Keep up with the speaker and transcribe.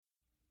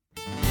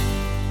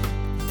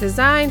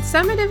Design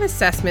summative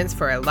assessments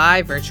for a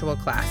live virtual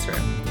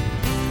classroom.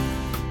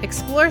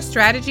 Explore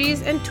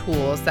strategies and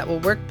tools that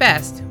will work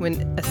best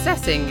when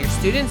assessing your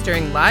students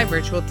during live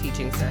virtual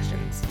teaching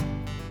sessions.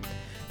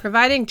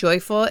 Providing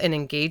joyful and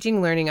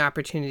engaging learning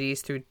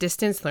opportunities through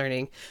distance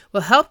learning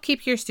will help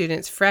keep your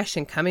students fresh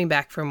and coming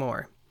back for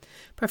more.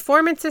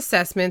 Performance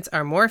assessments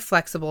are more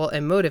flexible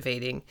and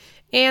motivating,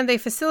 and they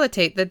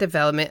facilitate the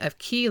development of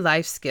key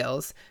life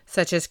skills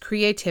such as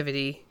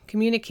creativity,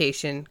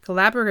 communication,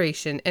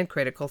 collaboration, and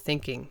critical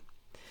thinking.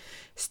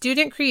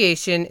 Student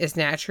creation is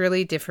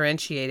naturally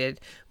differentiated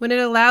when it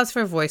allows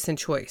for voice and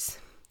choice.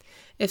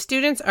 If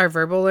students are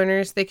verbal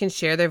learners, they can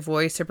share their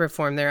voice or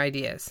perform their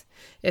ideas.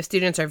 If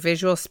students are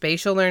visual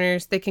spatial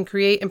learners, they can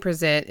create and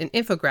present an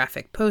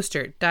infographic,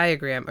 poster,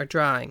 diagram, or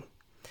drawing.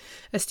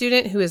 A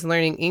student who is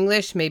learning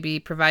English may be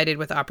provided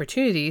with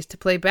opportunities to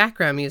play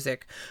background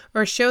music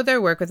or show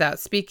their work without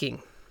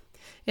speaking.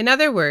 In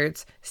other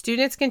words,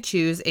 students can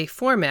choose a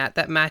format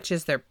that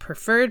matches their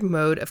preferred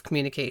mode of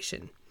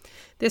communication.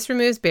 This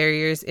removes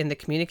barriers in the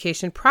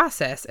communication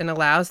process and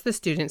allows the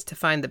students to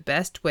find the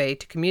best way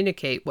to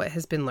communicate what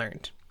has been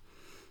learned.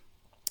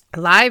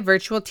 Live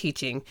virtual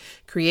teaching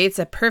creates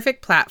a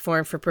perfect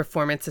platform for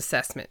performance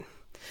assessment,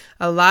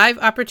 a live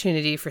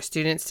opportunity for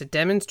students to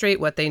demonstrate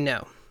what they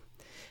know.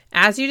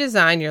 As you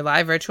design your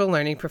live virtual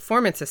learning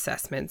performance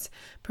assessments,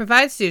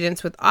 provide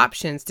students with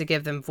options to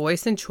give them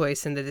voice and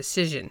choice in the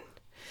decision.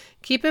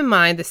 Keep in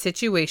mind the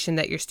situation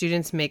that your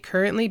students may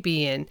currently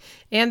be in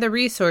and the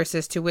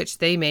resources to which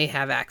they may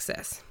have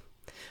access.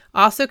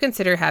 Also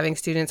consider having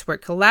students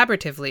work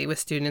collaboratively with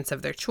students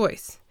of their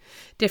choice.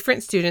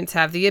 Different students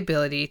have the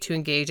ability to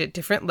engage at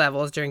different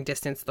levels during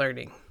distance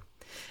learning.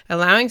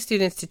 Allowing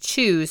students to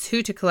choose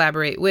who to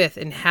collaborate with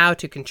and how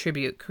to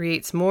contribute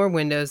creates more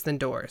windows than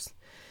doors.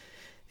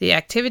 The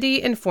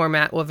activity and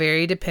format will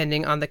vary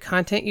depending on the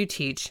content you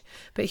teach,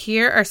 but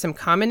here are some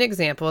common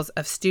examples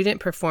of student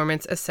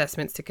performance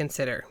assessments to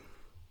consider.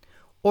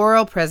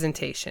 Oral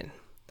presentation.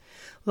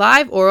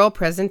 Live oral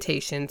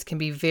presentations can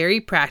be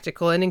very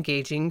practical and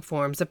engaging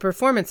forms of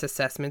performance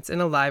assessments in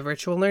a live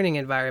virtual learning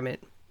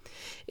environment.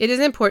 It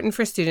is important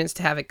for students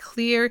to have a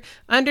clear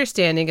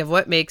understanding of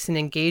what makes an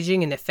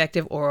engaging and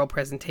effective oral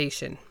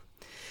presentation.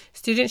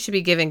 Students should be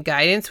given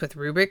guidance with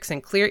rubrics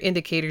and clear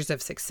indicators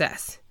of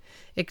success.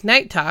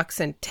 Ignite Talks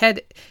and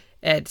TED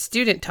Ed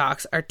Student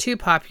Talks are two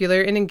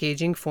popular and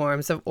engaging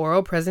forms of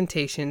oral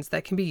presentations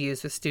that can be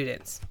used with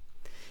students.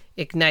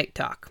 Ignite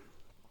Talk.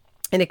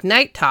 An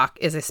Ignite Talk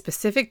is a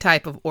specific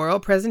type of oral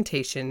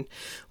presentation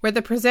where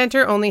the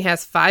presenter only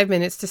has 5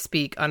 minutes to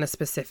speak on a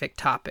specific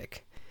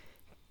topic.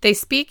 They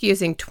speak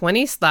using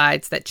 20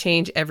 slides that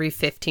change every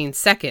 15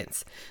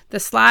 seconds. The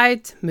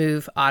slides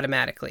move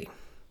automatically.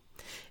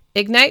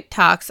 Ignite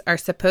Talks are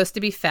supposed to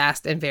be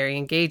fast and very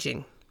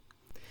engaging.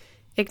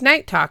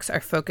 Ignite Talks are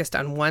focused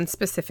on one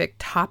specific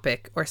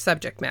topic or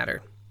subject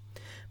matter.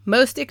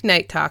 Most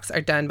Ignite Talks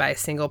are done by a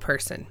single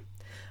person.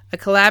 A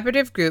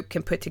collaborative group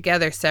can put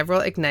together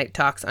several Ignite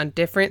Talks on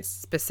different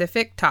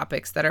specific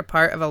topics that are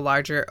part of a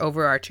larger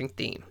overarching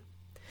theme.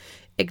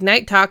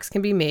 Ignite Talks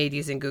can be made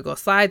using Google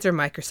Slides or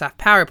Microsoft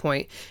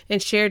PowerPoint and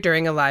shared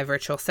during a live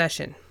virtual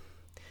session.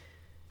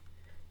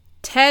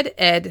 TED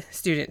Ed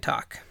Student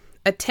Talk.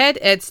 A TED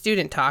Ed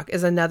Student Talk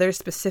is another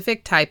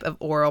specific type of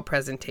oral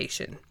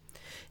presentation.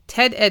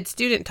 TED Ed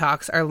Student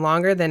Talks are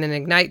longer than an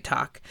Ignite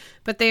Talk,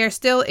 but they are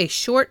still a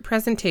short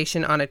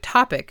presentation on a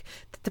topic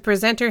that the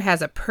presenter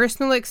has a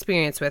personal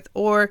experience with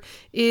or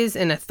is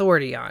an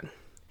authority on.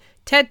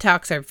 TED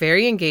Talks are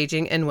very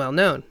engaging and well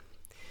known.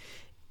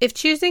 If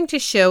choosing to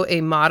show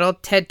a model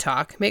TED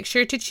Talk, make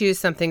sure to choose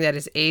something that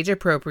is age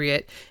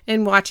appropriate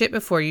and watch it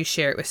before you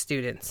share it with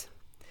students.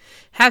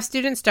 Have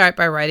students start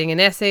by writing an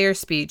essay or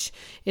speech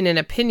in an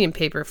opinion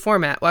paper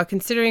format while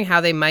considering how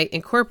they might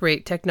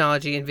incorporate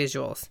technology and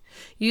visuals.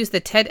 Use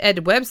the TED Ed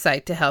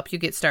website to help you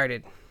get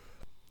started.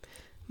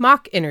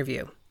 Mock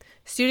interview.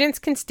 Students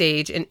can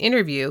stage an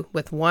interview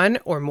with one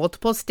or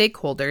multiple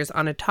stakeholders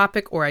on a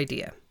topic or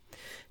idea.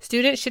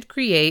 Students should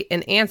create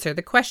and answer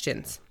the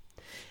questions.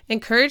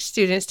 Encourage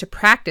students to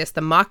practice the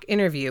mock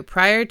interview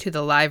prior to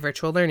the live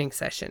virtual learning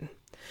session.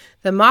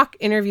 The mock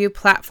interview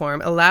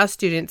platform allows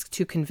students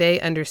to convey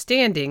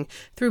understanding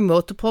through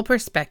multiple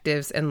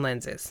perspectives and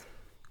lenses.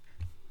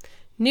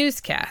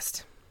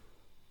 Newscast.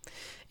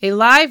 A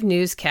live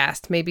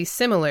newscast may be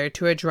similar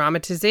to a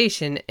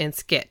dramatization and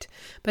skit,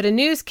 but a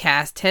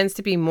newscast tends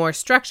to be more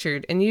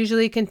structured and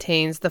usually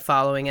contains the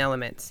following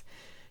elements.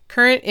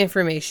 Current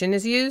information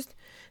is used.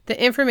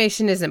 The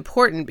information is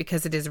important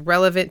because it is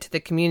relevant to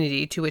the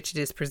community to which it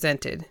is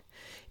presented.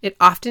 It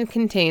often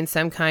contains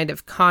some kind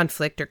of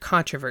conflict or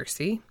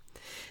controversy.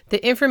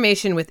 The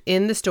information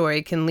within the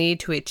story can lead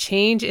to a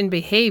change in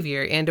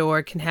behavior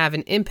and/or can have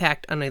an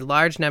impact on a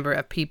large number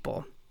of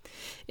people.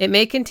 It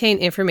may contain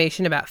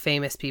information about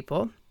famous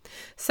people.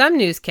 Some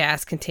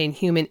newscasts contain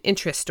human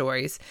interest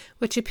stories,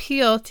 which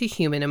appeal to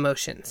human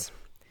emotions.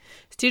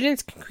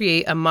 Students can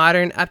create a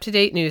modern,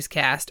 up-to-date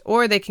newscast,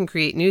 or they can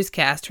create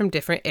newscasts from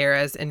different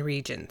eras and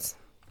regions.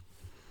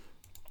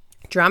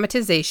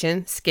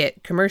 Dramatization,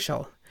 skit,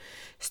 commercial.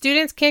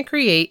 Students can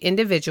create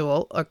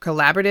individual or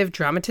collaborative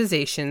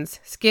dramatizations,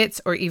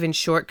 skits, or even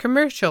short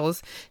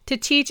commercials to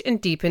teach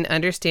and deepen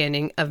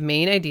understanding of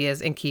main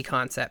ideas and key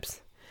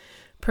concepts.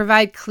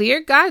 Provide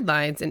clear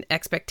guidelines and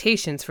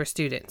expectations for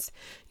students.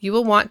 You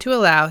will want to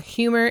allow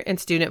humor and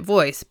student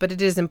voice, but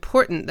it is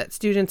important that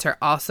students are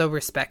also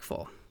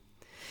respectful.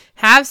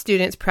 Have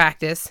students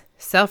practice,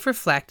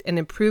 self-reflect, and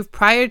improve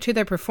prior to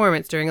their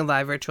performance during a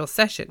live virtual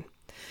session.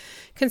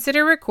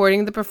 Consider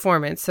recording the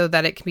performance so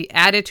that it can be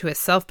added to a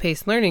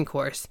self-paced learning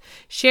course,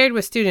 shared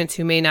with students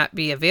who may not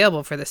be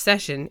available for the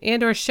session,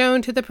 and/or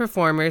shown to the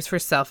performers for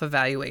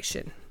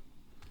self-evaluation.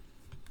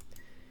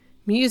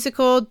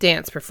 Musical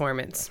dance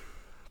performance.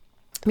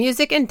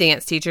 Music and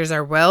dance teachers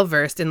are well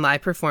versed in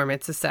live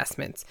performance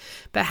assessments,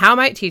 but how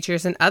might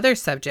teachers in other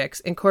subjects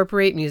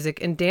incorporate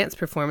music and dance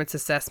performance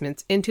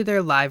assessments into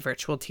their live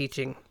virtual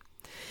teaching?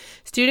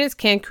 Students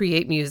can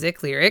create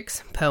music,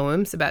 lyrics,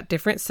 poems about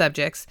different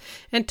subjects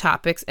and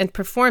topics and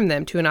perform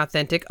them to an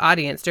authentic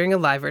audience during a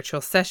live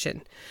virtual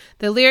session.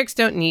 The lyrics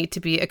don't need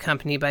to be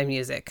accompanied by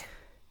music.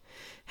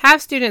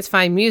 Have students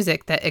find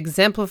music that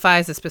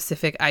exemplifies a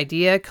specific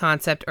idea,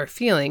 concept, or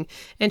feeling,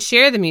 and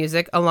share the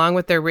music along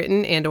with their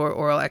written and/or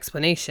oral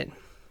explanation.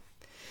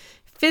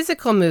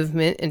 Physical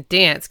movement and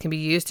dance can be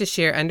used to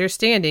share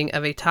understanding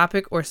of a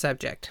topic or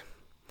subject.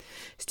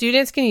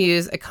 Students can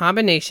use a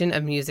combination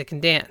of music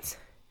and dance.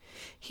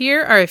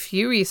 Here are a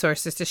few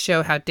resources to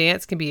show how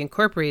dance can be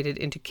incorporated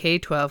into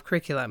K-12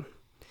 curriculum.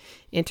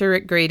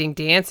 Integrating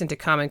Dance into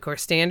Common Core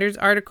Standards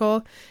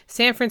article,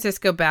 San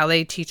Francisco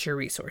Ballet Teacher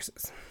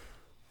Resources.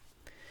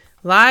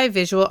 Live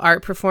visual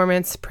art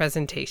performance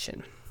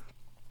presentation.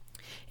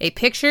 A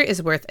picture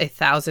is worth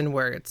 1,000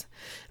 words.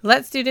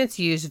 Let students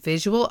use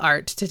visual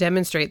art to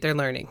demonstrate their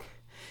learning.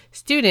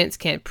 Students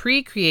can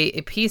pre-create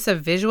a piece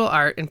of visual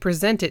art and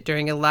present it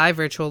during a live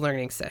virtual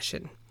learning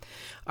session.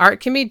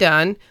 Art can be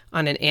done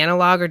on an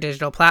analog or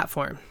digital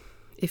platform.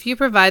 If you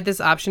provide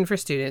this option for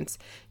students,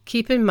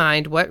 keep in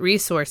mind what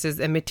resources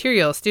and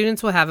materials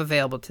students will have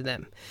available to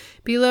them.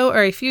 Below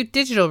are a few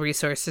digital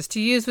resources to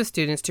use with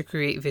students to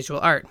create visual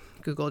art: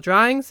 Google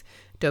Drawings,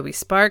 Adobe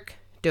Spark,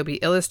 Adobe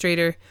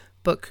Illustrator,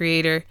 Book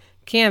Creator,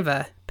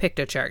 Canva,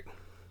 Piktochart.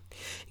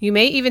 You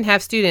may even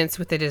have students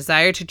with a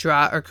desire to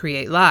draw or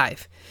create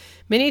live.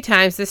 Many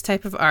times this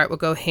type of art will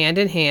go hand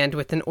in hand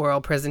with an oral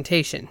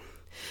presentation.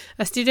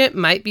 A student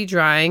might be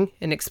drawing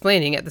and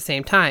explaining at the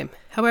same time.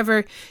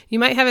 However, you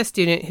might have a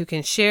student who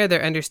can share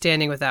their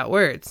understanding without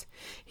words.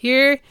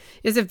 Here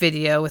is a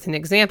video with an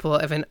example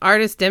of an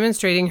artist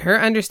demonstrating her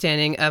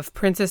understanding of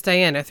Princess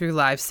Diana through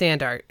live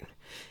sand art.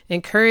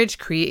 Encourage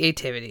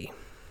creativity.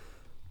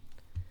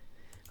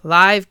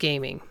 Live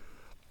gaming.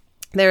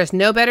 There is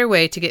no better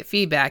way to get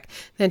feedback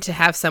than to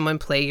have someone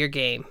play your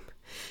game.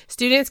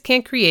 Students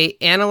can create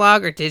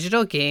analog or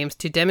digital games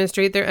to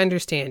demonstrate their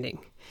understanding.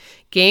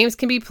 Games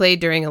can be played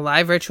during a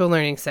live virtual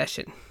learning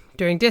session.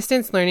 During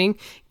distance learning,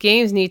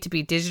 games need to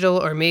be digital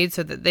or made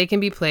so that they can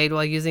be played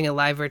while using a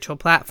live virtual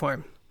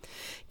platform.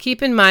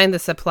 Keep in mind the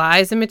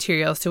supplies and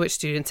materials to which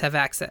students have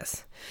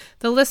access.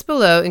 The list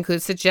below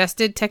includes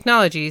suggested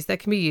technologies that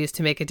can be used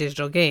to make a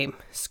digital game.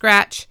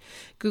 Scratch,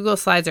 Google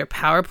Slides, or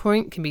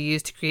PowerPoint can be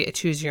used to create a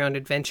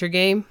choose-your-own-adventure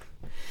game.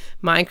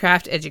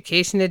 Minecraft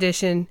Education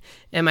Edition,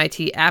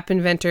 MIT App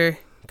Inventor,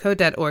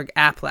 Code.org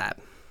App Lab.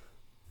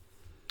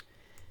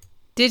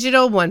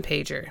 Digital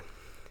one-pager.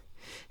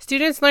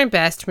 Students learn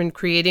best when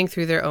creating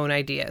through their own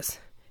ideas.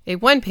 A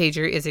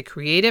one-pager is a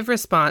creative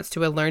response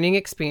to a learning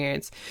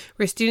experience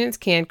where students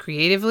can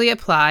creatively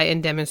apply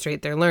and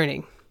demonstrate their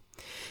learning.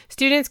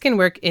 Students can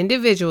work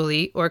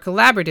individually or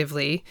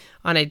collaboratively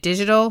on a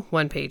digital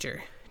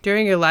one-pager.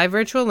 During your live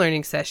virtual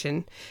learning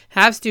session,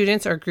 have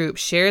students or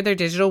groups share their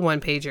digital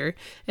one-pager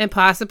and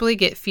possibly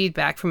get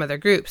feedback from other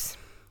groups.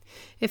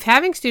 If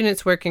having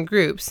students work in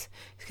groups,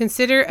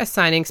 consider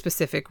assigning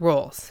specific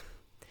roles.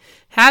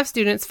 Have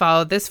students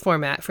follow this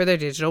format for their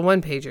digital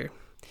one-pager.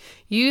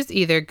 Use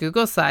either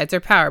Google Slides or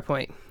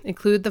PowerPoint.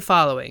 Include the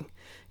following: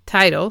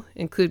 title,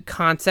 include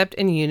concept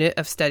and unit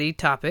of studied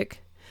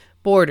topic.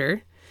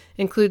 Border,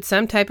 include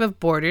some type of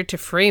border to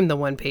frame the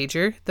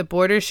one-pager. The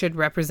border should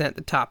represent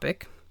the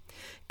topic.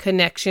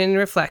 Connection,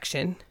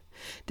 reflection.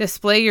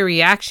 Display your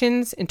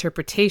reactions,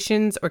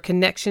 interpretations, or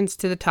connections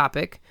to the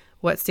topic.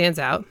 What stands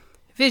out?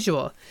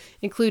 Visual.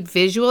 Include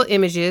visual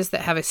images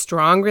that have a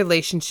strong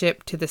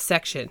relationship to the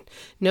section,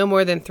 no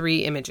more than 3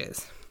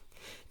 images.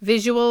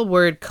 Visual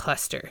word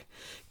cluster.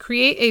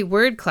 Create a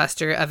word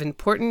cluster of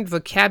important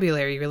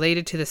vocabulary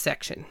related to the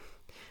section.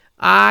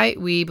 I,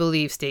 we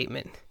believe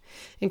statement.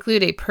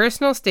 Include a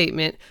personal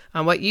statement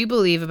on what you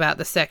believe about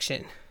the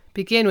section.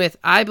 Begin with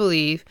I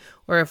believe,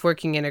 or if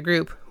working in a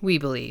group, we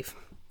believe.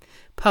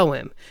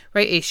 Poem.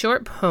 Write a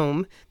short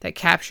poem that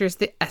captures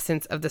the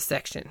essence of the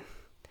section.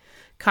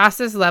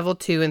 CASAS Level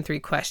 2 and 3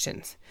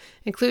 questions.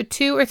 Include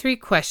 2 or 3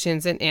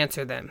 questions and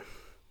answer them.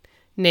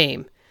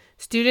 Name.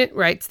 Student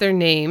writes their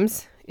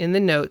names in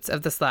the notes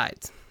of the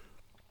slides.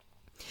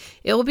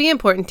 It will be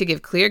important to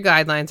give clear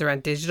guidelines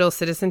around digital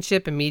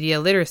citizenship and media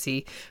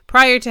literacy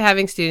prior to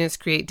having students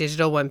create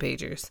digital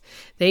one-pagers.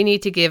 They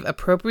need to give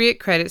appropriate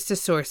credits to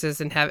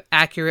sources and have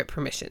accurate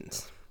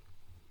permissions.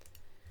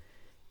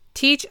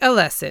 Teach a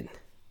lesson.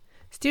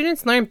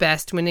 Students learn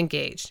best when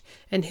engaged,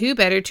 and who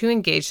better to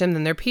engage them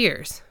than their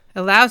peers?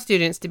 Allow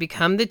students to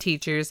become the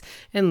teachers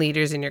and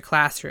leaders in your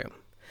classroom.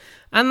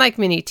 Unlike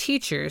many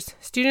teachers,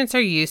 students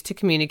are used to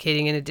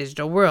communicating in a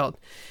digital world.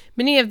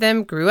 Many of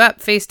them grew up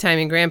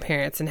FaceTiming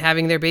grandparents and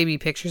having their baby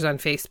pictures on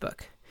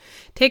Facebook.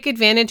 Take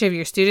advantage of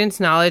your students'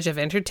 knowledge of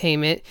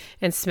entertainment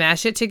and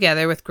smash it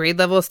together with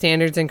grade-level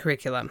standards and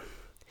curriculum.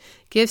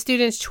 Give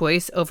students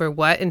choice over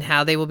what and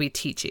how they will be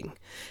teaching.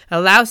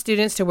 Allow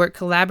students to work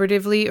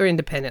collaboratively or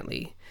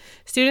independently.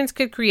 Students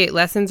could create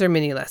lessons or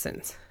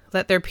mini-lessons.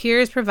 Let their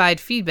peers provide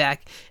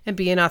feedback and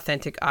be an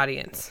authentic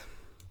audience.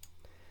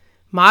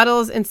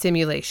 Models and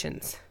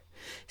simulations.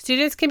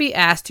 Students can be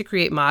asked to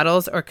create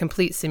models or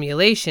complete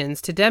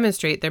simulations to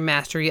demonstrate their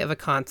mastery of a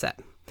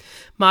concept.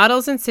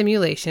 Models and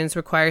simulations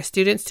require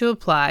students to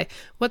apply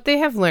what they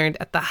have learned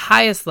at the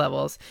highest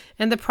levels,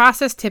 and the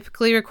process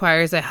typically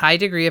requires a high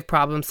degree of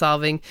problem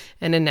solving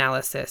and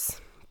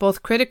analysis,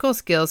 both critical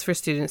skills for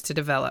students to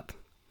develop.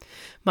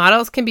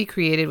 Models can be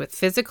created with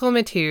physical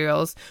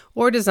materials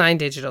or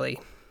designed digitally.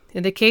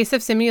 In the case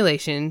of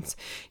simulations,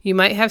 you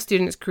might have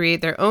students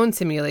create their own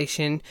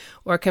simulation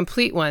or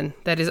complete one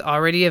that is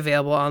already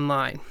available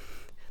online.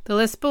 The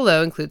list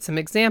below includes some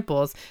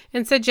examples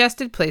and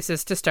suggested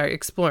places to start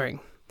exploring.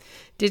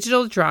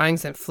 Digital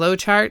drawings and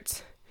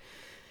flowcharts,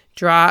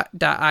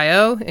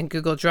 Draw.io and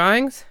Google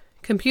Drawings,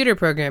 computer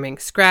programming,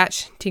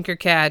 Scratch,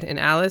 Tinkercad, and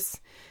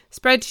Alice,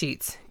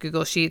 spreadsheets,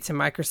 Google Sheets and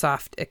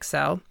Microsoft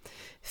Excel,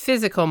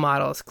 physical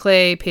models,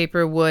 clay,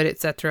 paper, wood,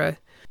 etc.,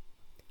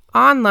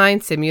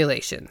 online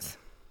simulations.